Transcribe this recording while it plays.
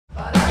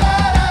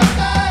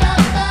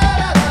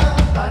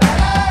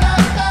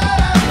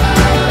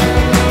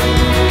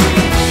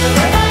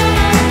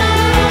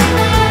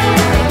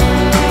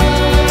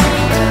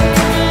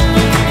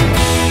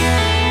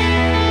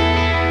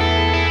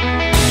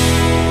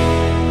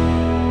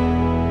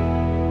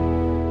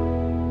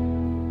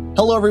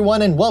Hello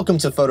everyone and welcome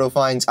to Photo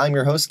Finds. I'm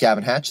your host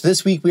Gavin Hatch.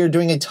 This week we are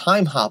doing a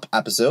time hop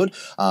episode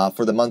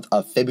for the month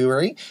of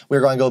February. We're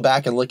going to go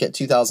back and look at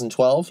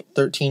 2012,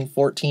 13,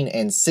 14,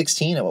 and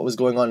 16 and what was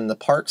going on in the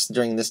parks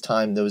during this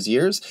time, those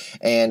years.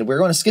 And we're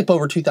going to skip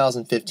over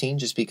 2015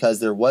 just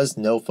because there was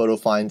no Photo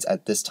Finds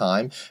at this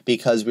time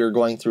because we were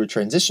going through a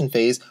transition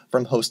phase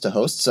from host to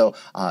host. So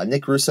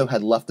Nick Russo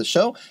had left the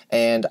show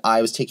and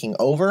I was taking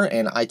over,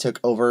 and I took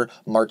over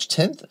March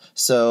 10th.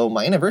 So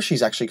my anniversary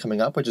is actually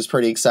coming up, which is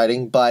pretty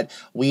exciting, but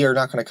we are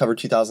not going to cover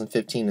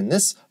 2015 in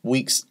this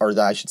week's, or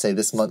I should say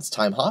this month's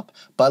time hop,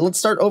 but let's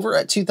start over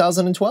at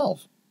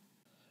 2012.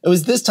 It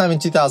was this time in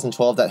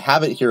 2012 that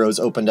Habit Heroes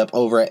opened up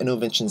over at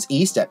Innovations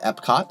East at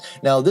Epcot.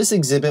 Now, this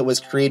exhibit was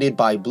created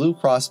by Blue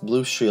Cross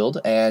Blue Shield,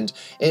 and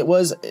it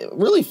was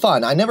really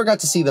fun. I never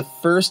got to see the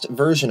first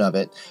version of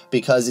it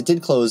because it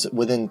did close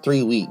within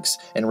 3 weeks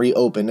and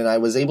reopened, and I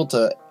was able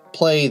to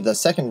play the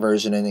second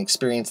version and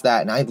experience that,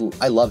 and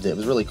I loved it. It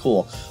was really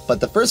cool. But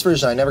the first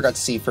version I never got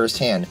to see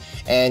firsthand,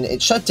 and it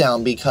shut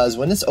down because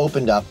when this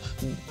opened up,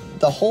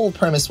 the whole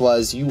premise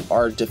was you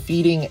are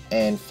defeating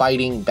and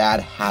fighting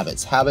bad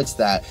habits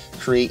that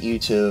create you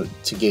to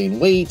gain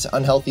weight,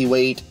 unhealthy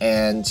weight,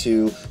 and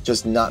to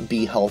just not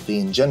be healthy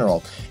in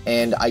general.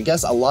 And I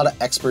guess a lot of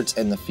experts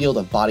in the field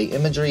of body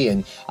imagery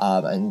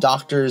and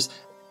doctors,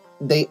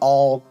 they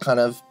all kind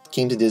of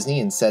came to Disney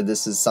and said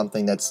this is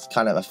something that's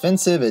kind of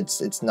offensive.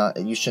 It's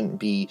not, you shouldn't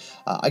be.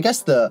 I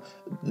guess the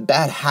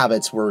bad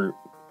habits were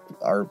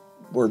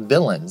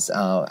villains,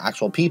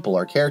 actual people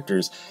or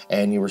characters,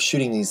 and you were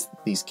shooting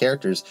these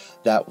characters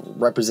that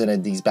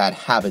represented these bad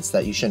habits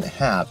that you shouldn't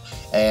have.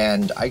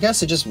 And I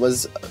guess it just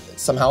was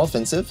somehow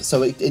offensive,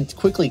 so it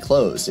quickly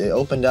closed. It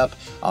opened up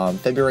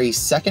February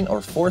 2nd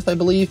or 4th, I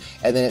believe,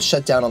 and then it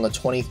shut down on the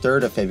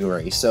 23rd of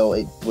February, so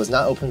it was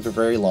not open for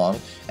very long.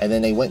 And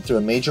then they went through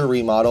a major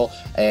remodel,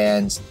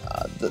 and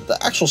the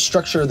actual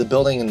structure of the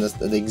building and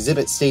the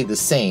exhibit stayed the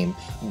same,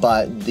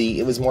 but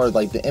it was more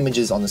like the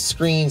images on the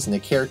screens and the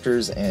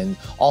characters and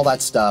all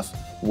that stuff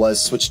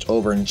was switched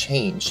over and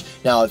changed.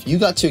 Now, if you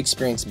got to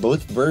experience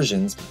both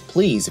versions,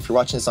 please, if you're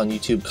watching this on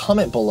YouTube,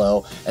 comment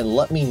below and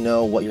let me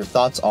know what your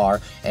thoughts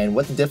are and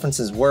what the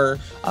differences were.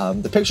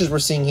 The pictures we're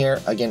seeing here,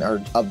 again,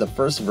 are of the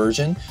first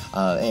version,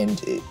 and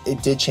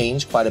it did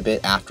change quite a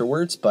bit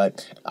afterwards,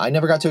 but I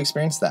never got to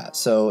experience that.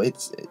 So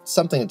it's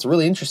something that's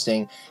really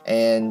interesting,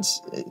 and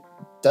it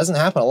doesn't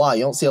happen a lot.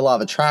 You don't see a lot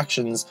of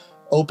attractions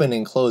open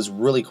and close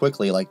really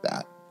quickly like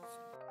that.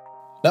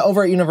 Now,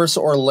 over at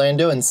Universal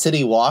Orlando and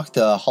City Walk,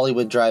 the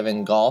Hollywood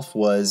Drive-In Golf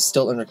was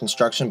still under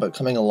construction but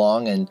coming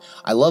along, and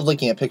I love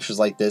looking at pictures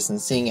like this and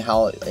seeing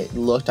how it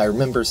looked. I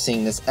remember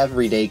seeing this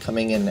every day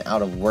coming in and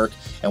out of work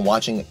and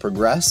watching it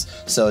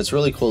progress, so it's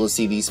really cool to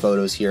see these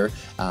photos here.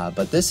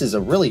 But this is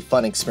a really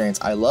fun experience.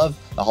 I love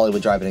the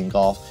Hollywood Drive-In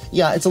Golf.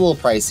 Yeah, it's a little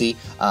pricey,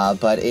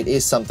 but it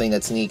is something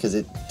that's neat because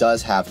it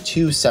does have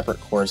 2 separate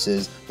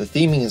courses. The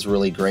theming is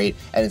really great,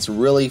 and it's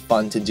really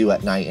fun to do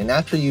at night. And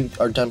after you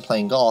are done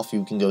playing golf,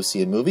 you can go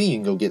see a movie, you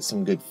can go get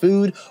some good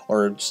food,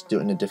 or just do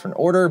it in a different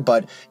order.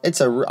 But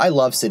I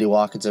love City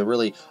Walk. It's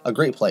a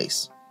great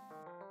place.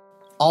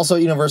 Also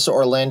at Universal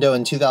Orlando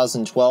in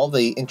 2012,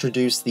 they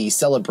introduced the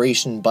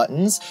celebration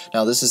buttons.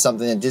 Now, this is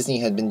something that Disney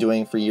had been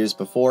doing for years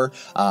before,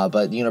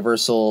 but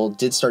Universal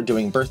did start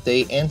doing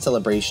birthday and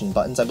celebration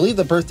buttons. I believe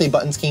the birthday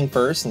buttons came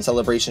first and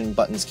celebration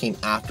buttons came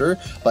after,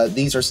 but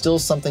these are still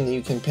something that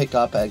you can pick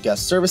up at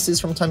guest services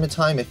from time to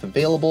time if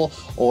available,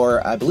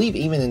 or I believe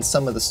even in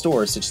some of the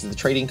stores, such as the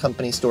Trading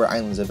Company store,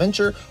 Islands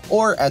Adventure,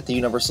 or at the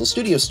Universal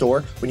Studio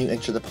store when you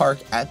enter the park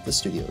at the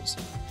studios.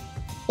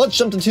 Let's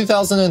jump to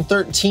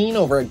 2013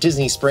 over at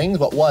Disney Springs,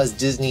 what was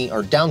Disney,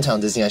 or Downtown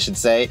Disney I should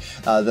say,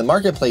 the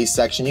marketplace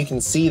section. You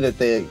can see that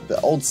the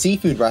old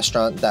seafood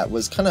restaurant that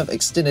was kind of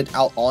extended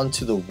out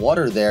onto the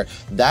water there,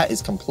 that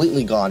is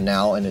completely gone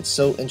now, and it's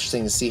so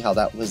interesting to see how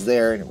that was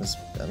there. And it was,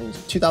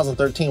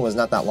 2013 was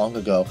not that long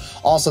ago.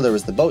 Also, there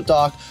was the boat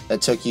dock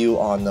that took you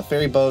on the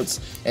ferry boats,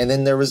 and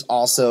then there was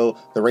also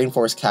the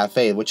Rainforest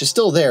Cafe, which is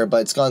still there,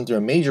 but it's gone through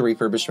a major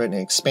refurbishment and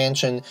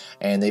expansion,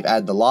 and they've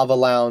added the lava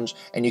lounge,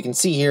 and you can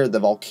see here the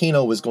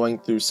volcano was going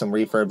through some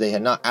refurb. They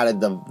had not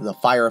added the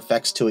fire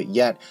effects to it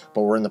yet,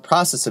 but we're in the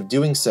process of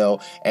doing so,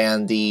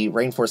 and the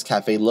Rainforest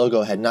Cafe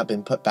logo had not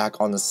been put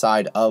back on the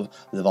side of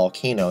the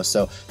volcano.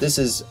 So this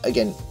is,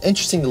 again,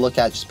 interesting to look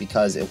at just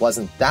because it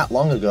wasn't that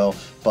long ago,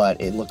 but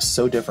it looks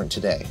so different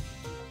today.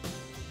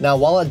 Now,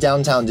 while at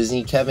Downtown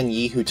Disney, Kevin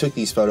Yee, who took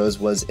these photos,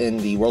 was in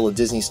the World of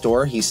Disney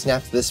store. He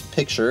snapped this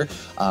picture,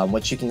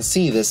 which you can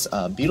see this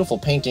beautiful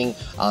painting.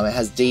 It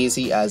has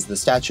Daisy as the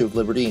Statue of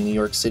Liberty in New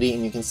York City,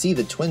 and you can see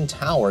the Twin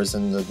Towers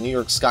and the New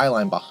York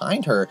skyline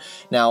behind her.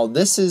 Now,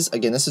 this is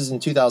in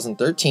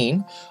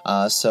 2013,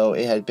 so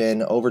it had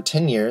been over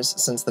 10 years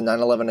since the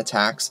 9/11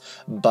 attacks,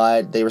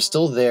 but they were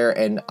still there,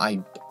 and I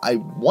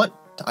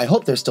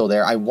hope they're still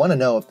there. I want to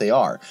know if they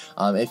are.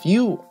 If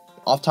you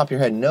off the top of your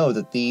head know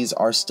that these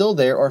are still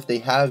there, or if they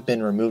have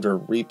been removed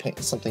or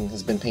something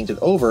has been painted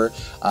over,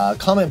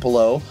 comment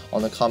below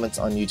on the comments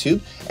on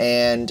YouTube,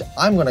 and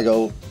I'm gonna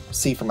go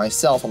see for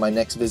myself on my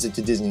next visit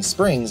to Disney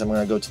Springs. I'm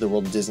going to go to the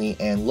World of Disney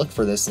and look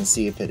for this and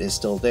see if it is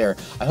still there.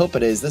 I hope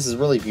it is. This is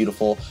really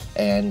beautiful,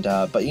 and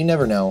but you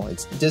never know.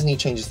 Disney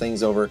changes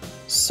things over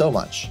so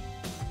much.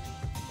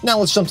 Now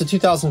let's jump to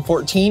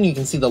 2014. You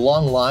can see the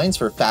long lines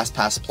for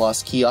FastPass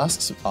Plus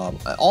kiosks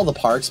at all the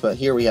parks, but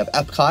here we have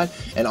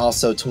Epcot and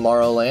also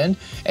Tomorrowland,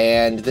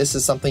 and this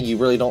is something you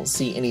really don't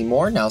see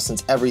anymore now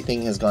since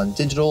everything has gone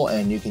digital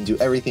and you can do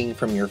everything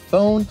from your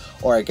phone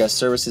or I guess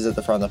services at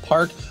the front of the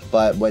park.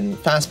 But when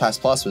FastPass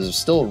Plus was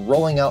still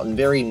rolling out and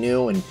very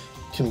new and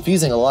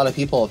confusing a lot of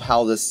people of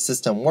how this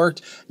system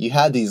worked, you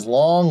had these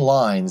long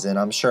lines, and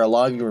I'm sure a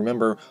lot of you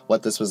remember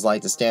what this was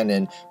like to stand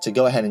in to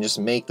go ahead and just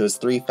make those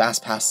 3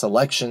 FastPass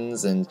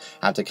selections and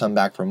have to come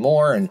back for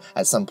more, and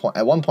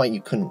at one point you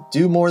couldn't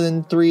do more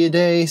than 3 a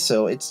day,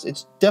 so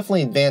it's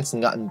definitely advanced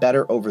and gotten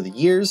better over the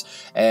years.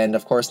 And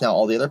of course now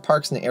all the other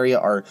parks in the area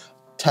are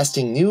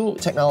testing new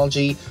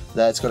technology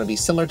that's going to be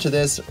similar to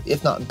this,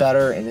 if not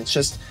better, and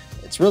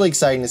it's really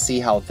exciting to see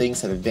how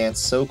things have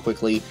advanced so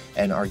quickly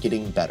and are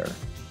getting better.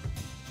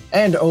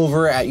 And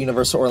over at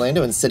Universal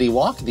Orlando in City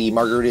Walk, the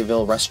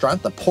Margaritaville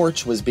restaurant, the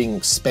porch, was being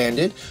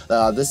expanded.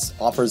 This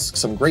offers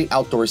some great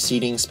outdoor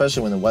seating,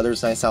 especially when the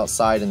weather's nice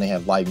outside and they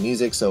have live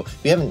music. So if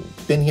you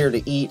haven't been here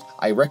to eat,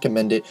 I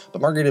recommend it.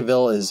 But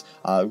Margaritaville is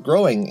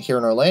growing here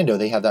in Orlando.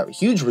 They have that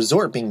huge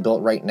resort being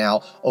built right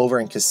now over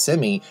in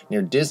Kissimmee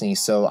near Disney.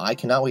 So I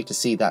cannot wait to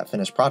see that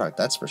finished product,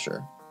 that's for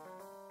sure.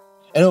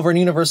 And over in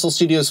Universal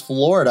Studios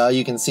Florida,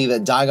 you can see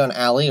that Diagon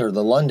Alley, or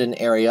the London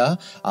area,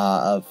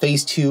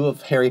 Phase 2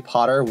 of Harry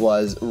Potter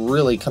was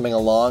really coming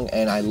along,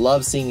 and I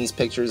love seeing these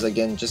pictures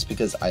again just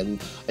because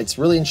it's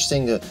really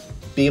interesting to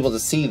be able to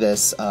see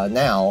this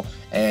now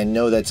and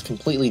know that it's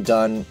completely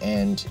done,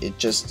 and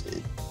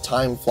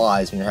time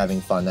flies when you're having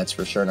fun, that's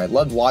for sure. And I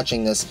loved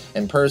watching this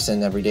in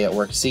person every day at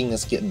work, seeing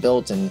this get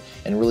built and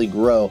really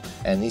grow,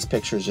 and these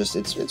pictures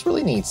it's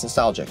really neat, it's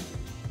nostalgic.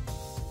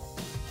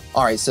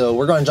 Alright, so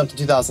we're going to jump to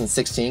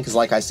 2016 because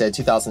like I said,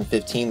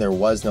 2015 there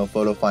was no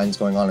photo finds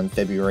going on in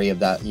February of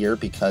that year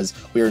because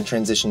we were in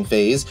transition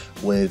phase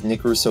with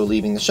Nick Russo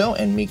leaving the show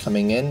and me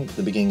coming in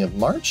the beginning of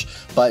March.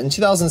 But in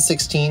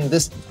 2016,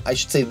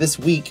 this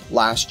week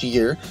last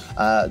year,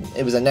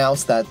 it was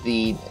announced that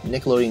the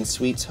Nickelodeon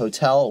Suites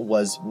Hotel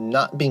was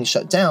not being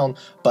shut down,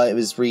 but it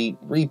was being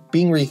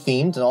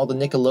rethemed, and all the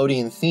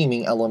Nickelodeon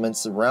theming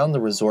elements around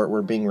the resort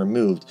were being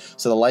removed.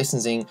 So the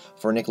licensing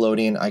for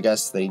Nickelodeon, I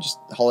guess they just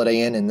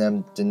Holiday Inn and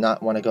them did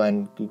not want to go ahead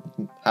and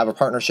have a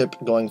partnership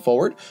going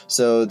forward.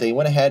 So they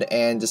went ahead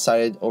and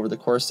decided over the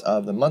course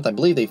of the month, I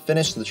believe they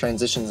finished the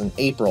transitions in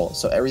April.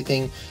 So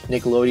everything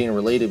Nickelodeon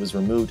related was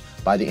removed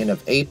by the end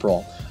of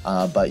April.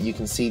 But you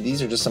can see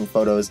these are just some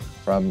photos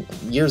from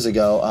years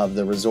ago of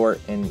the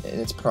resort in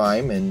its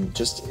prime, and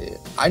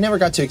I never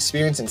got to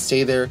experience and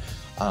stay there.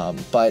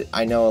 But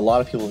I know a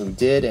lot of people who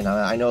did, and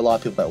I know a lot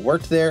of people that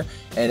worked there,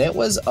 and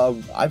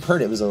I've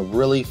heard it was a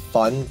really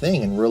fun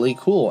thing and really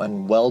cool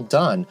and well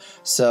done.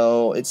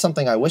 So it's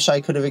something I wish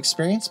I could have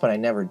experienced, but I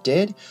never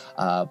did.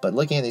 But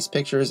looking at these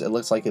pictures, it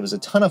looks like it was a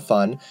ton of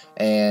fun,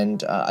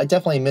 and I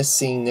definitely miss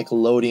seeing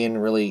Nickelodeon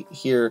really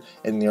here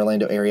in the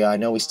Orlando area. I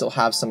know we still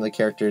have some of the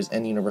characters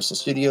in Universal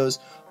Studios,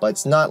 but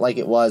it's not like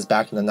it was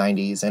back in the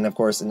 90s, and of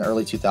course in the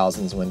early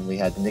 2000s when we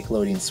had the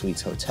Nickelodeon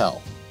Suites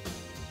Hotel.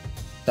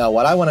 Now,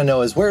 what I want to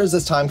know is, where is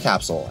this time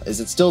capsule?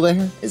 Is it still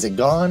there? Is it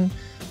gone?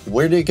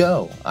 Where did it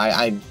go?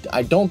 I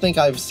don't think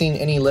I've seen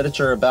any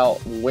literature about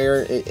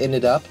where it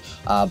ended up,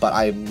 but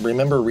I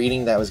remember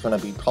reading that it was going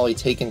to be probably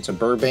taken to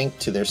Burbank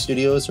to their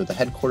studios or the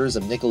headquarters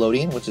of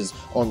Nickelodeon, which is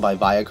owned by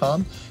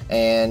Viacom,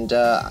 and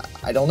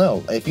I don't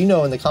know. If you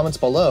know in the comments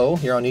below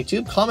here on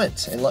YouTube,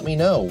 comment and let me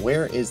know,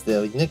 where is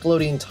the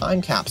Nickelodeon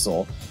time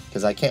capsule,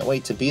 because I can't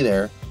wait to be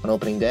there on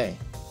opening day.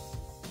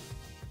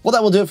 Well,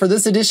 that will do it for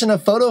this edition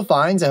of Photo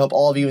Finds. I hope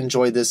all of you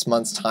enjoyed this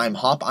month's time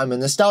hop. I'm a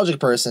nostalgic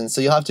person,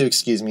 so you'll have to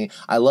excuse me.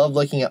 I love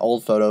looking at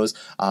old photos,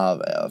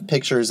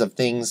 pictures of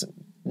things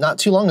not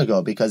too long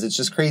ago, because it's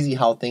just crazy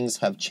how things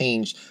have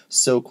changed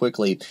so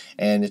quickly,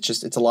 and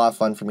it's a lot of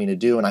fun for me to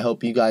do, and I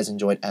hope you guys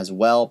enjoyed as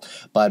well.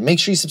 But make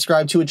sure you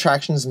subscribe to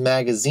Attractions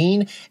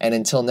Magazine, and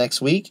until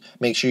next week,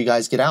 make sure you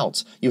guys get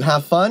out, you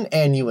have fun,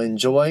 and you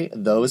enjoy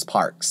those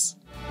parks.